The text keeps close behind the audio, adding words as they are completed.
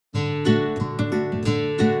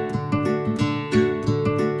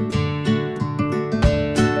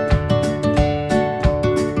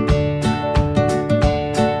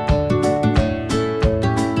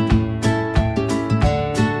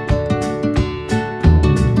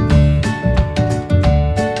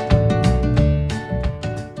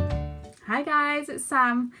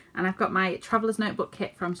Sam, and I've got my Traveller's Notebook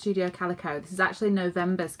kit from Studio Calico. This is actually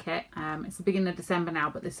November's kit. It's the beginning of December now,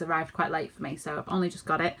 but this arrived quite late for me, so I've only just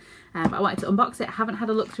got it. But I wanted to unbox it. I haven't had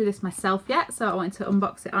a look through this myself yet, so I wanted to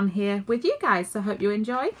unbox it on here with you guys, so I hope you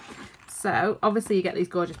enjoy. So obviously you get these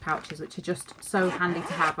gorgeous pouches, which are just so handy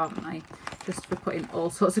to have, aren't they? Just for putting all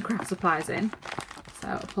sorts of craft supplies in. So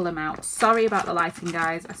I'll pull them out. Sorry about the lighting,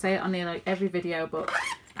 guys. I say it on nearly every video, but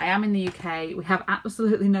I am in the UK. We have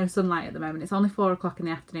absolutely no sunlight at the moment. It's only 4 o'clock in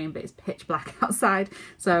the afternoon, but it's pitch black outside.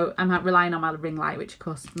 So I'm relying on my ring light, which of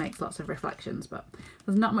course makes lots of reflections, but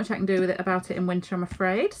there's not much I can do with it about it in winter, I'm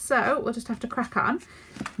afraid. So we'll just have to crack on.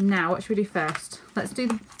 Now, what should we do first? Let's do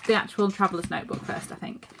the actual Traveller's Notebook first, I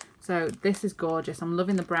think. So this is gorgeous. I'm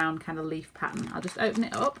loving the brown kind of leaf pattern. I'll just open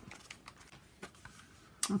it up.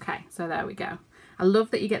 Okay, so there we go. I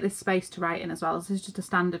love that you get this space to write in as well. This is just a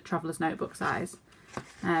standard Traveller's Notebook size.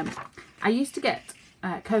 I used to get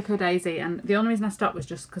Cocoa Daisy, and the only reason I stopped was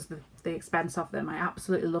just because the expense of them. I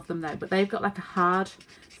absolutely love them though, but they've got like a hard,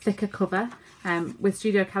 thicker cover. With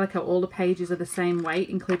Studio Calico, all the pages are the same weight,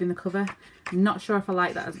 including the cover. I'm not sure if I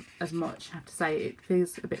like that as much, I have to say. It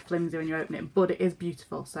feels a bit flimsy when you open it, but it is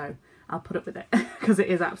beautiful, so I'll put up with it because it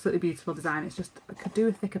is absolutely beautiful design. It's just, I could do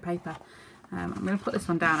with thicker paper. I'm going to put this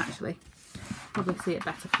one down actually. Probably see it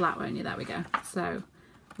better flat, won't you? There we go. So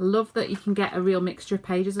I love that you can get a real mixture of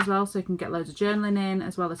pages as well, so you can get loads of journaling in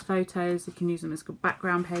as well as photos. You can use them as good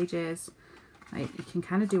background pages. Like, you can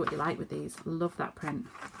kind of do what you like with these. Love that print.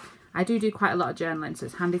 I do quite a lot of journaling, so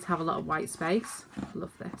it's handy to have a lot of white space.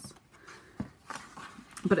 Love this.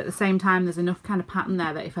 But at the same time, there's enough kind of pattern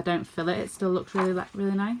there that if I don't fill it, it still looks really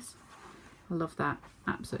nice. I love that.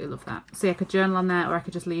 Absolutely love that. See, I could journal on there, or I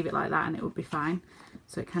could just leave it like that and it would be fine.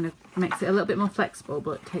 So it kind of makes it a little bit more flexible,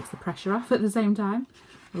 but takes the pressure off at the same time.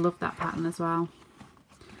 I love that pattern as well.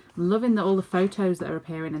 I'm loving all the photos that are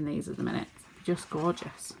appearing in these at the minute. Just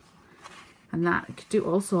gorgeous. And that, you could do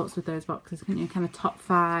all sorts with those boxes, couldn't you? Kind of top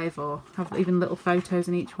 5, or have even little photos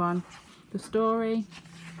in each one. The story.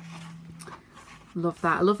 Love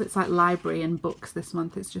that. I love it's like library and books this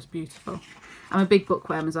month. It's just beautiful. I'm a big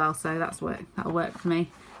bookworm as well, so that'll work for me.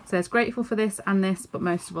 So it's grateful for this and this, but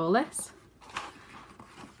most of all this.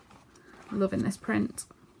 Loving this print. So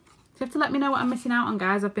you have to let me know what I'm missing out on,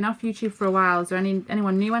 guys. I've been off YouTube for a while. Is there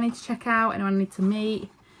anyone new I need to check out? Anyone I need to meet?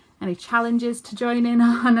 Any challenges to join in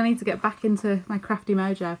on? I need to get back into my crafty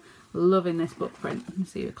mojo. Loving this book print. Let me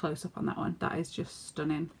see a close up on that one. That is just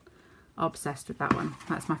stunning. Obsessed with that one.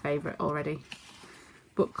 That's my favourite already.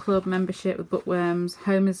 Book club membership with Bookworms.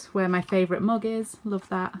 Home is where my favourite mug is. Love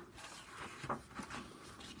that.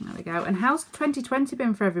 There we go. And how's 2020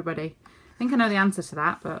 been for everybody? I think I know the answer to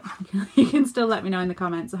that, but you can still let me know in the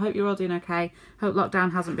comments. I hope you're all doing okay. Hope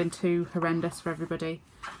lockdown hasn't been too horrendous for everybody.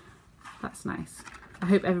 That's nice. I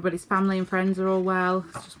hope everybody's family and friends are all well.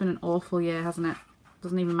 It's just been an awful year, hasn't it?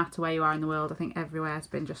 Doesn't even matter where you are in the world. I think everywhere has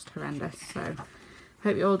been just horrendous. So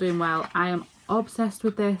hope you're all doing well. I am obsessed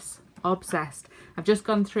with this. Obsessed. I've just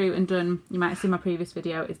gone through and done, you might have seen my previous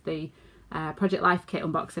video, is the Project Life kit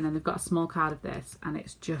unboxing, and they've got a small card of this, and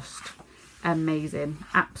it's just amazing.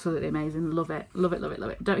 Absolutely amazing. Love it. Love it, love it, love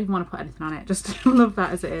it. Don't even want to put anything on it. Just love that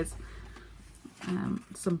as it is.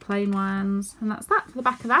 Some plain ones, and that's that for the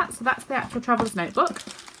back of that. So that's the actual Traveller's Notebook.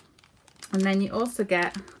 And then you also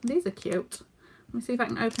get, these are cute. Let me see if I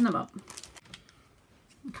can open them up.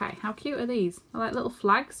 Okay, how cute are these? They're like little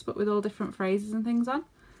flags, but with all different phrases and things on.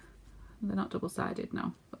 They're not double-sided,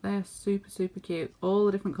 no, but they're super, super cute. All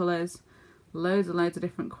the different colours, loads and loads of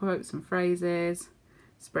different quotes and phrases.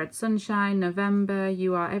 Spread sunshine, November,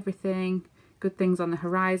 you are everything, good things on the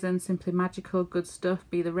horizon, simply magical, good stuff,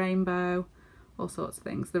 be the rainbow, all sorts of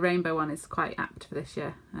things. The rainbow one is quite apt for this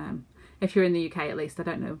year. If you're in the UK at least, I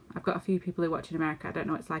don't know. I've got a few people who watch in America. I don't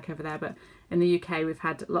know what it's like over there, but in the UK we've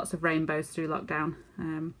had lots of rainbows through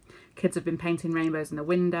lockdown. Kids have been painting rainbows in the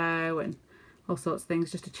window and all sorts of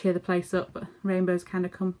things just to cheer the place up, but rainbows kind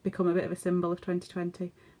of become a bit of a symbol of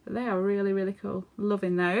 2020. But they are really, really cool.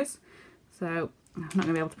 Loving those. So I'm not going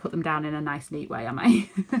to be able to put them down in a nice, neat way, am I?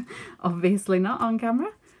 Obviously not on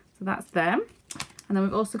camera. So that's them. And then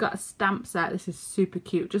we've also got a stamp set. This is super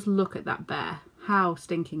cute. Just look at that bear. How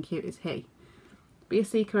stinking cute is he? Be a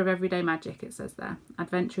seeker of everyday magic, it says there.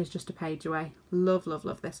 Adventure is just a page away. Love, love,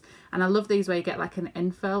 love this. And I love these where you get like an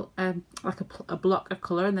infill, like a block of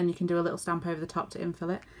colour, and then you can do a little stamp over the top to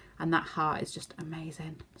infill it. And that heart is just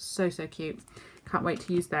amazing. So, so cute. Can't wait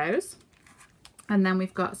to use those. And then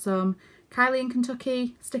we've got some Kylie in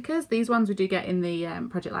Kentucky stickers. These ones we do get in the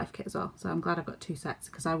Project Life kit as well. So I'm glad I've got 2 sets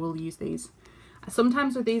because I will use these.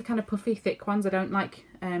 Sometimes with these kind of puffy, thick ones, I don't like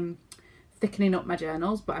thickening up my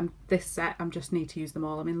journals, but this set I just need to use them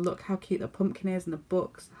all. I mean, look how cute the pumpkin is, and the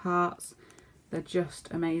books, the hearts, they're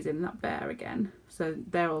just amazing. And that bear again, so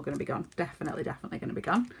they're all going to be gone, definitely going to be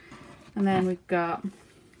gone. And then we've got,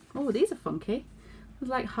 oh, these are funky. They're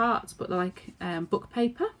like hearts, but they're like book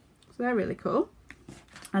paper, so they're really cool.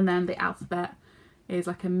 And then the alphabet is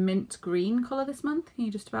like a mint green colour this month. You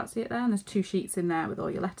just about see it there, and there's 2 sheets in there with all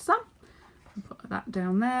your letters on. I'll put that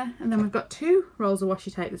down there. And then we've got 2 rolls of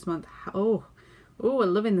washi tape this month. Oh,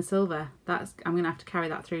 I'm loving the silver. I'm gonna have to carry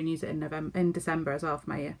that through and use it in December as well for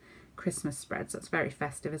my Christmas spreads. That's very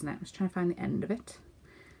festive, isn't it? I'm just trying to find the end of it.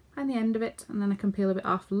 Find the end of it, and then I can peel a bit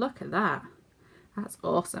off. Look at that. That's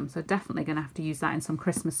awesome. So definitely gonna have to use that in some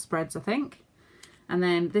Christmas spreads, I think. And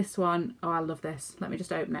then this one, oh, I love this. Let me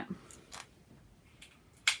just open it.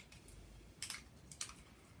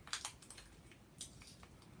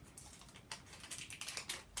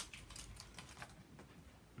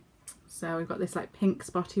 So we've got this like pink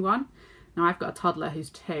spotty one. Now I've got a toddler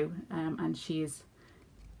who's 2, and she's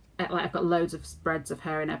like, I've got loads of spreads of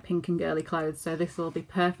her in her pink and girly clothes, so this will be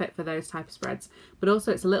perfect for those type of spreads. But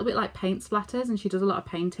also it's a little bit like paint splatters, and she does a lot of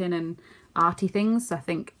painting and arty things, so I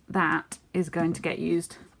think that is going to get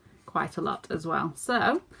used quite a lot as well.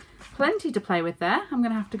 So plenty to play with there. I'm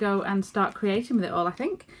going to have to go and start creating with it all, I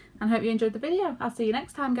think, and hope you enjoyed the video. I'll see you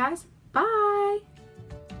next time, guys. Bye!